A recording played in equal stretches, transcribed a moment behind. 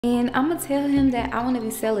And I'm gonna tell him that I want to be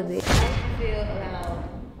celibate. How do you feel about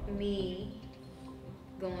me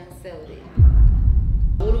going celibate?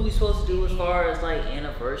 What are we supposed to do as far as like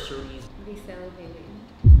anniversaries? Be celibate.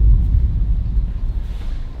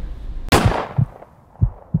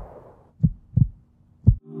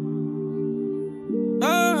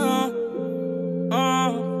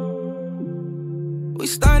 We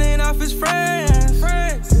started off as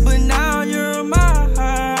friends, but now you're my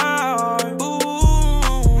heart.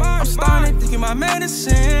 Ooh, I'm starting thinking my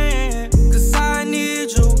medicine, cause I need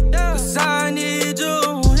you, yeah. Say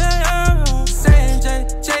and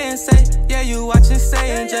J and say, yeah, you watching Say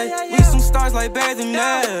and J. We some stars like bathing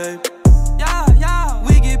day. Yeah,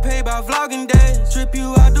 we get paid by vlogging days. Trip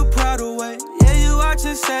you out the Prada way. Yeah, you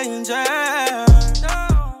watching Say and J.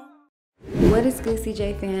 What is good,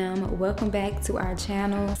 CJ fam? Welcome back to our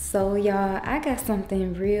channel. So y'all, I got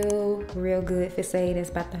something real good for Say that's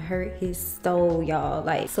about to hurt his soul, y'all.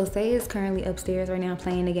 Like, so Say is currently upstairs right now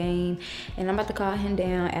playing the game, and I'm about to call him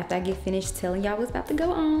down after I get finished telling y'all what's about to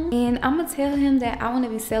go on. And I'm gonna tell him that I want to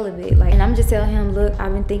be celibate. Like, and I'm just telling him, look,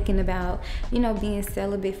 I've been thinking about, you know, being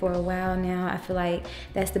celibate for a while now. I feel like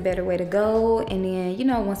that's the better way to go. And then, you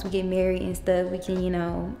know, once we get married and stuff, we can, you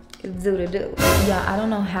know, do. Y'all, I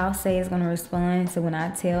don't know how Say is gonna respond to when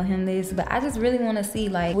I tell him this, but I just really want to see,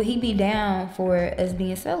 like, will he be down for us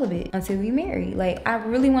being celibate until we marry? Like, I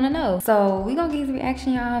really want to know. So we gonna get his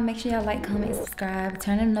reaction, y'all. Make sure y'all like, comment, subscribe,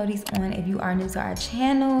 turn the notice on if you are new to our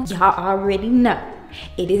channel. Y'all already know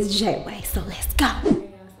it is J-Way, so let's go. Okay, so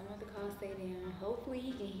I'm about to call Say down. Hopefully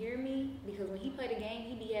he can hear me, because when he play the game,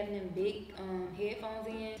 he be having them big headphones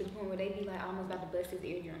in to the point where they be like almost about to bust his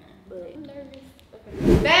eardrum. But I'm nervous. Okay.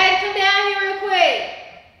 Babe, come down here real quick.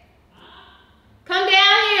 Come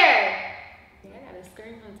down here. Yeah, I gotta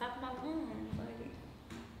scream on top of my lungs. Like,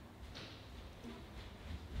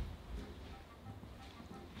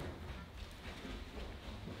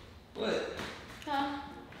 What? huh?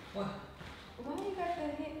 What? Why you got the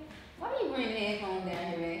head? Why you bring the headphones down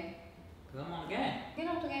here, man? Cause I'm on the game. Get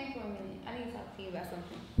off the game for a minute. I need to talk to you about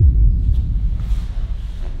something.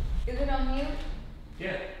 Is it on mute?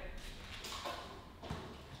 Yeah.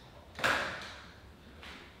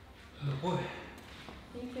 Oh boy.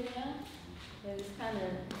 Can you sit down? Cause it's kind of,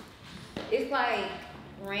 it's like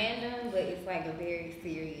random, but it's like a very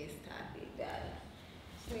serious topic that I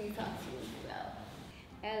just need to talk to you about.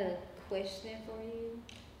 I had a question for you.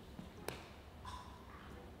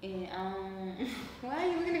 And why are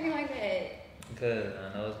you looking at me like that? Because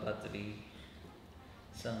I know it's about to be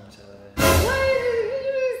something. What is it? What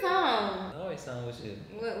you mean song? Always something with you.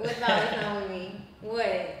 What's always song with me?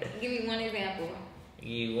 What? Give me one example. Give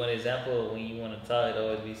you one example of when you want to talk, it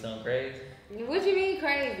always be something crazy. What you mean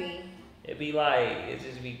crazy? It be like, it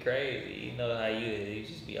just be crazy. You know how you is. You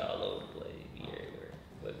just be all over the place. You be everywhere.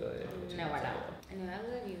 But go ahead. No, I don't. No, I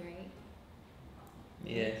love you, right?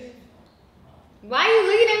 Yes. Why you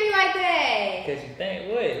looking at me like that? Because you think,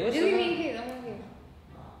 what? What's Just give the me a kiss. I want a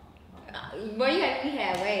kiss. Boy, you got me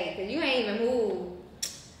halfway, because you ain't even moved.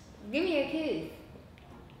 Give me a kiss.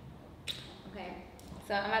 Okay.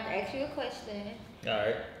 So I'm about to ask you a question.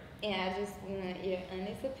 Alright. And I just want your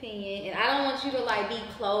honest opinion. And I don't want you to, like, be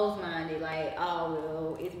closed-minded. Like, oh,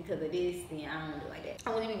 well, it's because of this. And I don't want to do like that. I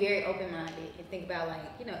want you to be very open-minded and think about, like,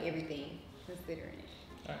 you know, everything. Considering it.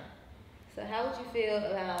 Alright. So how would you feel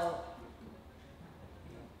about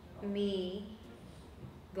me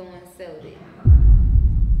going celibate?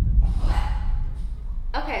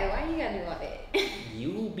 Okay, why you gotta do all that?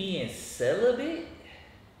 You being celibate?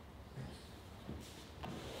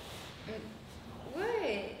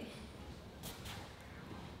 What?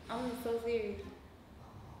 I'm so serious.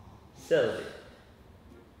 Celibate.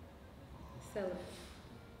 Celibate.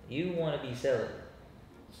 You want to be celibate?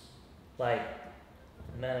 Like,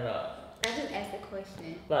 none at all. I just asked a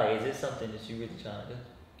question. Like, is this something that you really trying to do?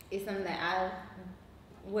 It's something that I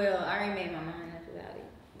already made my mind up about it.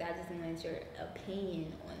 I just wanted your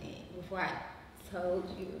opinion on it before I told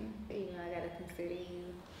you. You know, I gotta consider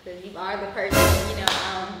you, because you are the person,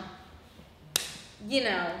 you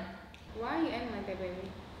know. Why are you acting like that,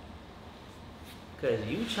 baby? Because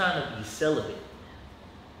you trying to be celibate.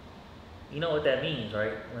 You know what that means,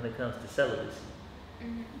 right? When it comes to celibacy.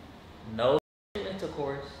 Mm-hmm. No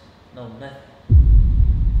intercourse, no nothing.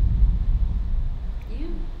 Yeah.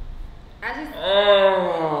 I just...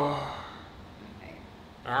 Oh. Okay.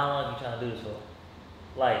 How long you trying to do this for?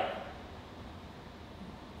 Like...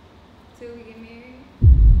 Till we get married?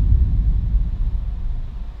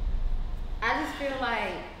 I just feel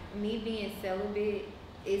like me being celibate,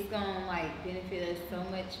 it's gonna, like, benefit us so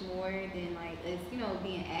much more than, like, us, you know,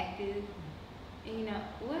 being active. And, you know,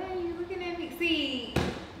 what are you looking at me? See,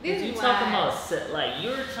 talking about like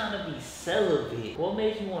you're trying to be celibate. What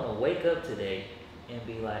made you want to wake up today and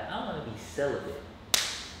be like, I want to be celibate?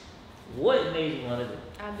 What made you want to do?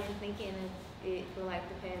 I've been thinking of it for like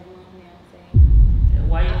the past month now. And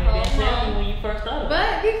why you didn't tell me when you first thought about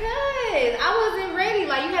it? But because I wasn't ready.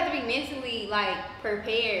 Like you have to be mentally like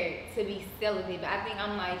prepared to be celibate. But I think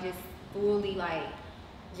I'm like just fully like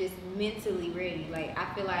just mentally ready. Like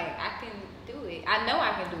I feel like I can do it. I know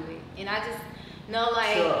I can do it, and I just know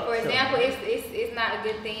like for example, it's not a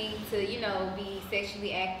good thing to be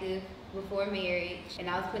sexually active before marriage, and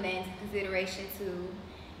I was putting that into consideration too.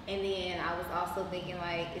 And then I was also thinking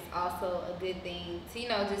like it's also a good thing to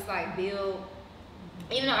just like build.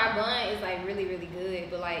 Even though our bond is like really really good,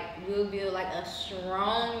 but like we'll build like a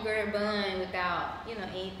stronger bond without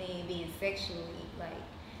anything being sexually like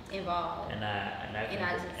involved. And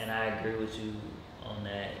I agree with you on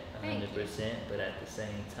that 100%. But at the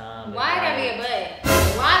same time, why gotta be a but?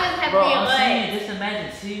 Why does it have to be a but? Saying, just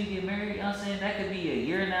imagine till you get married. I'm saying that could be a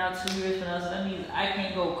year now, 2 years from now. So that means I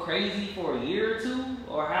can't go crazy for a year or two,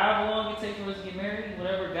 or however long it takes for us to get married.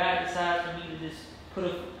 Whatever God decides for me to just put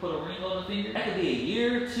a ring on the finger. That could be a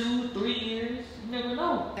year, 2, 3 years. You never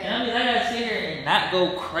know. And I mean, I gotta sit here and not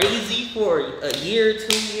go crazy for a year,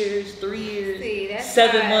 2 years, 3 years, See, that's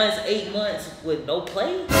 7 months, 8 months with no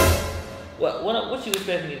play. What you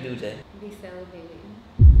expect me to do, Jay? Be celibate.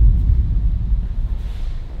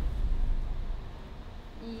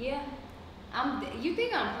 Yeah. You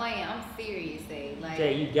think I'm playing? I'm serious, like.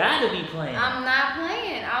 Jay, you gotta be playing. I'm not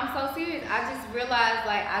playing. I'm so serious. I just realized,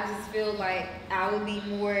 like, I just feel like I would be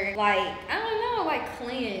more, like, I don't know, like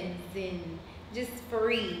cleansed and just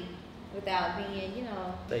free without being,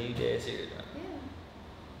 So you dead serious, right?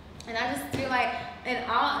 Yeah. And I just feel like, and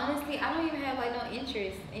honestly, I don't even have like no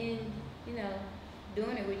interest in,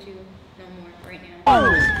 doing it with you no more right now.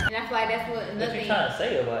 And I feel like that's what What you trying to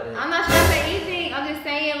say about it? I'm not trying to say anything. I'm just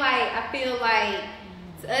saying, like, I feel like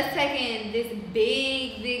us taking this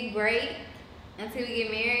big break until we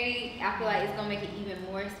get married, I feel like it's gonna make it even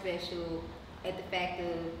more special at the fact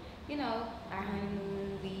of, our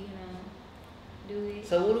honeymoon, we, do it.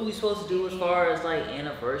 So what are we supposed to do as far as like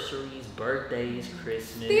anniversaries, birthdays,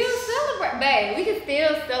 Christmas? Still celebrate, babe. We can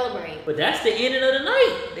still celebrate. But that's the ending of the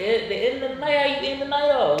night. The end of the night, how you end the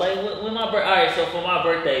night off? Like when my birthday. All right, so for my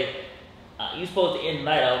birthday, you supposed to end the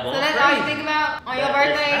night off. So that's all you think about on your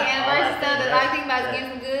birthday, anniversary stuff. That's all you think about is getting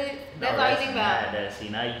some good. That's all you think about. See,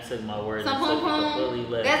 now you took my words. Some and pom-pom.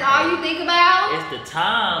 left. That's all you think about. It's the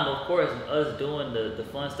time, of course, us doing the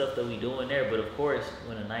fun stuff that we doing there. But of course,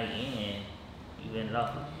 when the night ends, you end it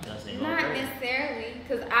off. Not necessarily,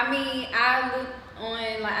 because I mean, I looked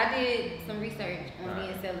on, like, I did some research on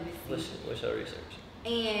being celibate. What's your research?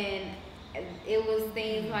 And it was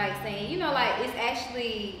things like saying, like, it's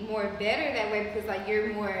actually more better that way because, like,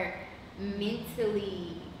 you're more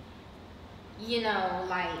mentally,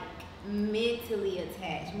 like, mentally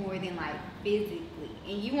attached more than, like, physically.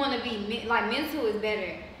 And you want to be, like, mental is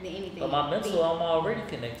better than anything. But my mental, I'm already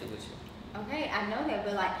connected with you. Okay, I know that,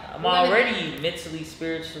 but like I'm already mentally,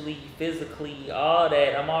 spiritually, physically, all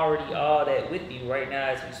that. I'm already all that with you right now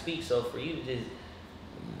as we speak. So for you to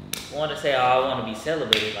just want to say, "Oh, I want to be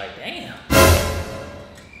celebrated," like, damn.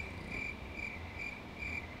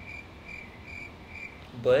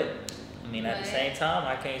 But I mean, at the same time,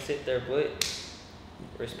 I can't sit there but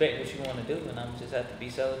respect what you want to do, and I'm just have to be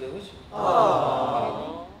celibate with you.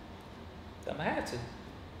 Oh. I'm gonna have to.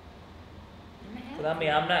 Cause I mean,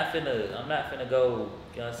 I'm not finna go.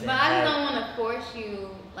 You know what I'm saying? But I just don't want to force you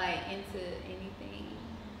like into anything.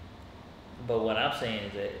 But what I'm saying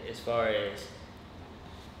is that as far as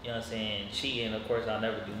what I'm saying, cheating, of course, I'll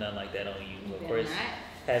never do nothing like that on you. Of course,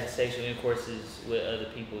 having sexual intercourses with other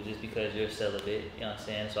people just because you're celibate. You know what I'm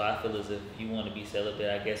saying? So I feel as if you want to be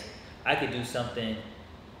celibate, I guess I could do something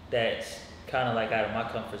that's kind of like out of my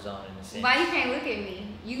comfort zone in a sense. Why you can't look at me?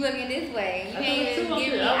 You looking this way. You can't even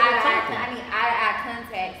give me eye-to-eye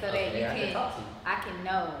contact so that I can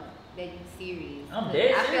know that you're serious. I'm dead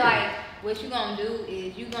serious. I feel like what you gonna do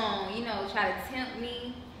is you gonna, try to tempt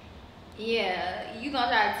me. Yeah, you gonna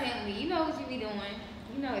try to tempt me. You know what you be doing.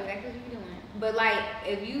 You know exactly what you be doing. But like,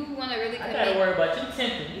 if you wanna really commit, I gotta worry about you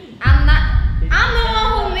tempting me. I'm the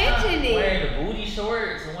one who mentioned it. Wearing the booty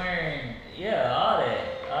shorts, wearing all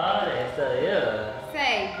that stuff, yeah.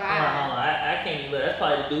 Say bye. I can't even look. That's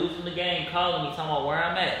probably the dudes from the game calling me, talking about where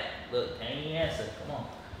I'm at. Look, can't even answer. Come on.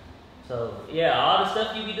 So yeah, all the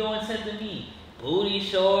stuff you be doing tempting me. Booty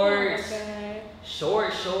shorts,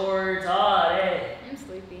 shorts, all that. I'm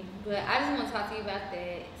sleepy, but I just want to talk to you about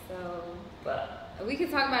that. So we can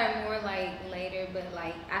talk about it more like later, but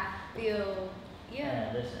like I feel, yeah.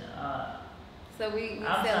 Man, listen, So we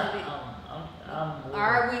I'm celibate.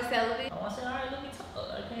 Are we celibate? I want to say, all right, let me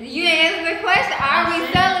talk. You answered the question. Are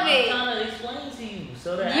we celibate? I'm trying to explain to you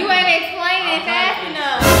so that you ain't explaining fast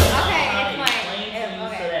enough. Okay, explain to you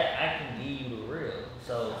so that I can give you the real.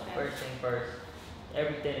 So first thing first,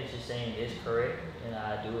 everything that you're saying is correct, and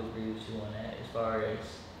I do agree with you on that. As far as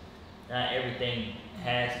not everything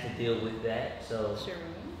has to deal with that. So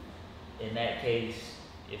in that case,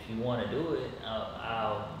 if you want to do it,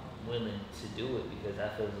 I'm willing to do it because I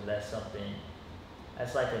feel that's something.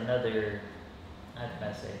 That's like another. How can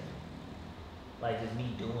I say? Like just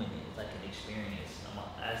me doing it. It's like an experience.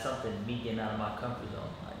 That's something me getting out of my comfort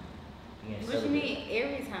zone. Like being what you mean?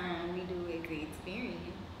 Every time we do it, the experience.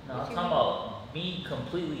 No, I'm talking about me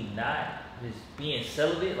completely not just being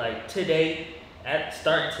celibate. Like today,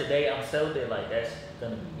 starting today, I'm celibate. Like that's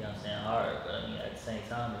gonna be, you know what I'm saying, hard. But I mean, at the same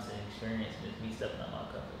time, it's an experience and it's me stepping out my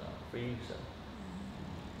comfort zone for you. So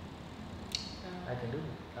I can do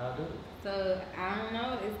it. I'll do it. So I don't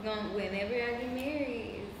know. It's gonna whenever I get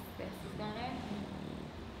married, that's what's gonna happen.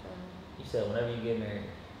 So, you said whenever you get married.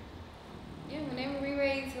 Yeah, whenever we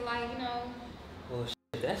ready to Well,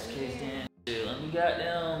 if that's the case, then let me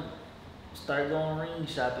goddamn start going ring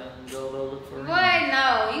shopping and go look for rings. Boy,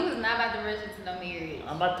 no, you was not about to rush into no marriage.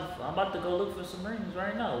 I'm about to go look for some rings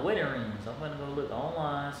right now, wedding rings. I'm gonna go look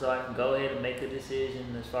online so I can go ahead and make a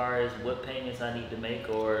decision as far as what payments I need to make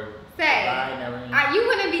or buying that ring. You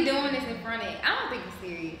wouldn't be doing this in front of me. I don't think you're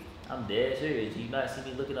serious. I'm dead serious. You not see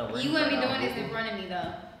me looking up rings. You wouldn't be doing this in front of me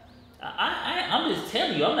though. I'm just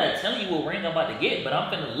telling you. I'm not telling you what ring I'm about to get, but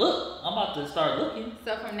I'm finna look. I'm about to start looking.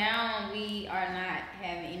 So from now on, we are not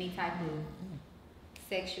having any type of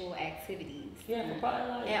sexual activities. Yeah, for probably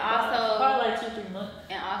like, and also, probably like 2-3 months.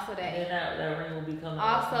 And also that. And that ring will be coming.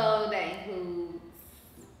 Also, that includes.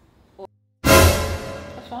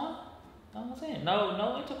 That's fine. I'm saying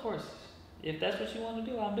no intercourse. If that's what you want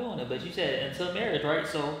to do, I'm doing it. But you said until marriage, right?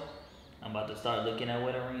 So I'm about to start looking at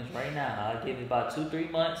wedding rings right now. I'll give it about 2-3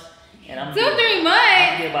 months. And I'm 2-3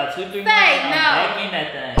 months? Get about 2-3 months. No. Back in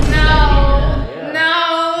that thing. No,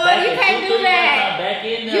 you can't do that. Back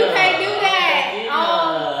in you can't do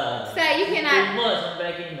that. Say you cannot. 3 months, I'm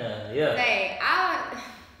back in there. Yeah. Say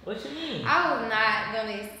what you mean? I was not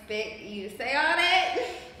gonna expect you to say all that.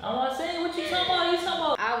 I'm not saying what you talking about. You talking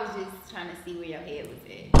about? I was just trying to see where your head was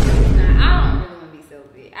at. Now, I don't really want to be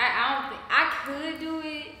celibate. I don't think I could do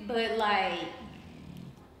it, but like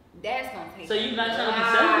that's gonna take. So you're not trying to be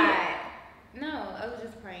celibate? No, I was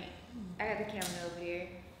just praying. I got the camera over there.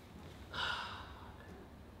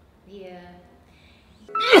 Yeah.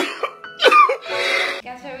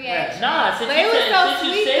 Got your reaction. Nah, since you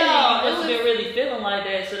said you wasn't really feeling like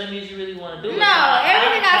that, so that means you really want to do it. No,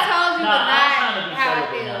 everything I told you was not how I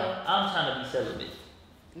feel. I'm trying to be celibate.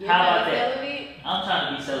 You're how about that? Celibate? I'm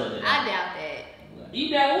trying to be celibate. I doubt that. You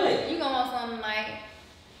doubt what? You gonna want something like?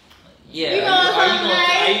 Yeah.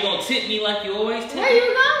 Are you gonna tip me like you always tip? Where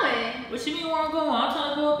you going? What you mean where I'm going? I'm trying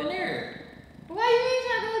to go up in there. Why you ain't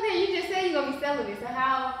trying to go there? You just said you gonna be celibate. So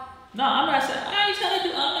how? No, I'm not saying. I'm not trying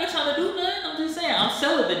to do nothing. I'm just saying I'm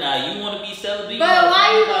celibate now. You want to be celibate? But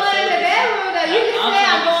why you going in the bedroom though? You just said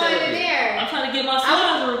I'm going in there. I'm trying to get my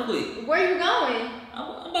slides real quick. Where you going?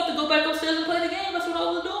 I'm about to go back upstairs and play the game. That's what I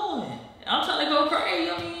was doing. I'm trying to go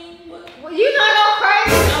crazy. I mean, what? Well, you gonna go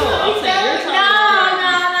crazy? No, I'm saying you're trying to go crazy.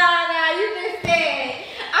 No. You just said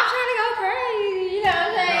I'm trying to go crazy. You know what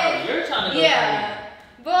I'm saying? No, you're trying to go crazy.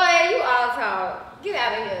 Boy, you all talk. Get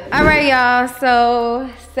out of here. All right, y'all. So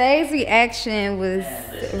Say's reaction was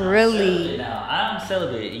really. Now I'm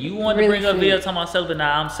celibate. You want to bring up video talking about celibate?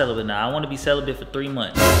 Now I'm celibate. Now I want to be celibate for 3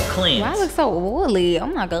 months. Cleanse. Why I look so oily? Oh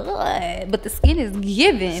my god! But the skin is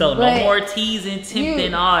giving. So no more teasing,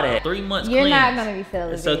 tempting, all that. 3 months. You're cleanse. not gonna be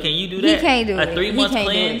celibate. So can you do that? He can't do it. A 3 months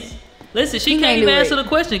cleanse. Listen, she He can't even answer the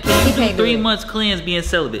question. Can you do 3 it. months cleanse being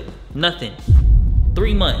celibate? Nothing.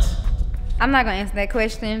 3 months. I'm not gonna answer that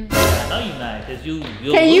question. I know you're not, cause you.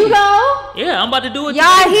 Can you go? Yeah, I'm about to do it.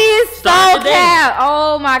 Y'all, he is so cap.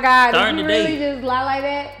 Oh my god, starting did you today. really just lie like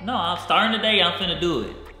that? No, I'm starting today. I'm finna do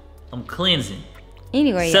it. I'm cleansing.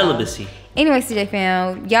 Anyway, celibacy. Anyway,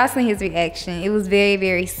 CJFAM, y'all seen his reaction. It was very,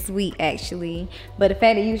 very sweet, actually. But the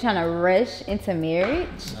fact that you was trying to rush into marriage,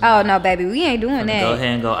 oh no, baby, we ain't doing that. Go ahead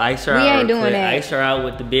and go ice her out. We ain't doing that. Ice her out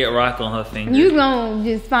with the big rock on her finger. You gonna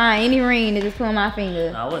just find any ring to just put on my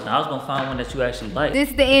finger. No, I wasn't. I was gonna find one that you actually like.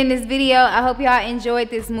 This is the end of this video. I hope y'all enjoyed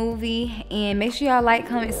this movie, and make sure y'all like,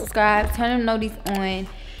 comment, subscribe, turn them notifications on,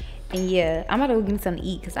 and yeah, I'm about to go get me something to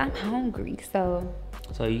eat because I'm hungry. So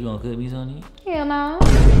So you gonna cook me something? Hell no.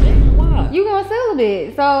 Damn, why? You going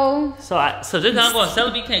celibate, so So just 'cause I'm going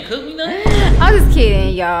celibate, you can't cook me nothing? I'm just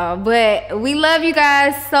kidding, y'all. But we love you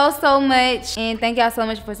guys so much, and thank y'all so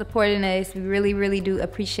much for supporting us. We really do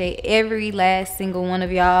appreciate every last single one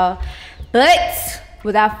of y'all. But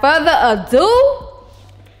without further ado,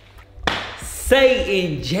 Say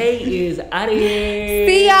and Jay is out of here.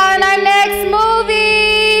 see y'all in our next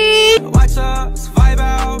movie. Watch us vibe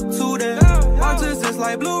out to them. Watch us just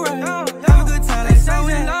like Blu-ray. Have a good time, they so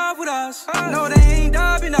in love with us. No, they ain't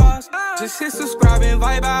dubbing us. Just hit subscribe and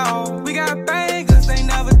vibe out.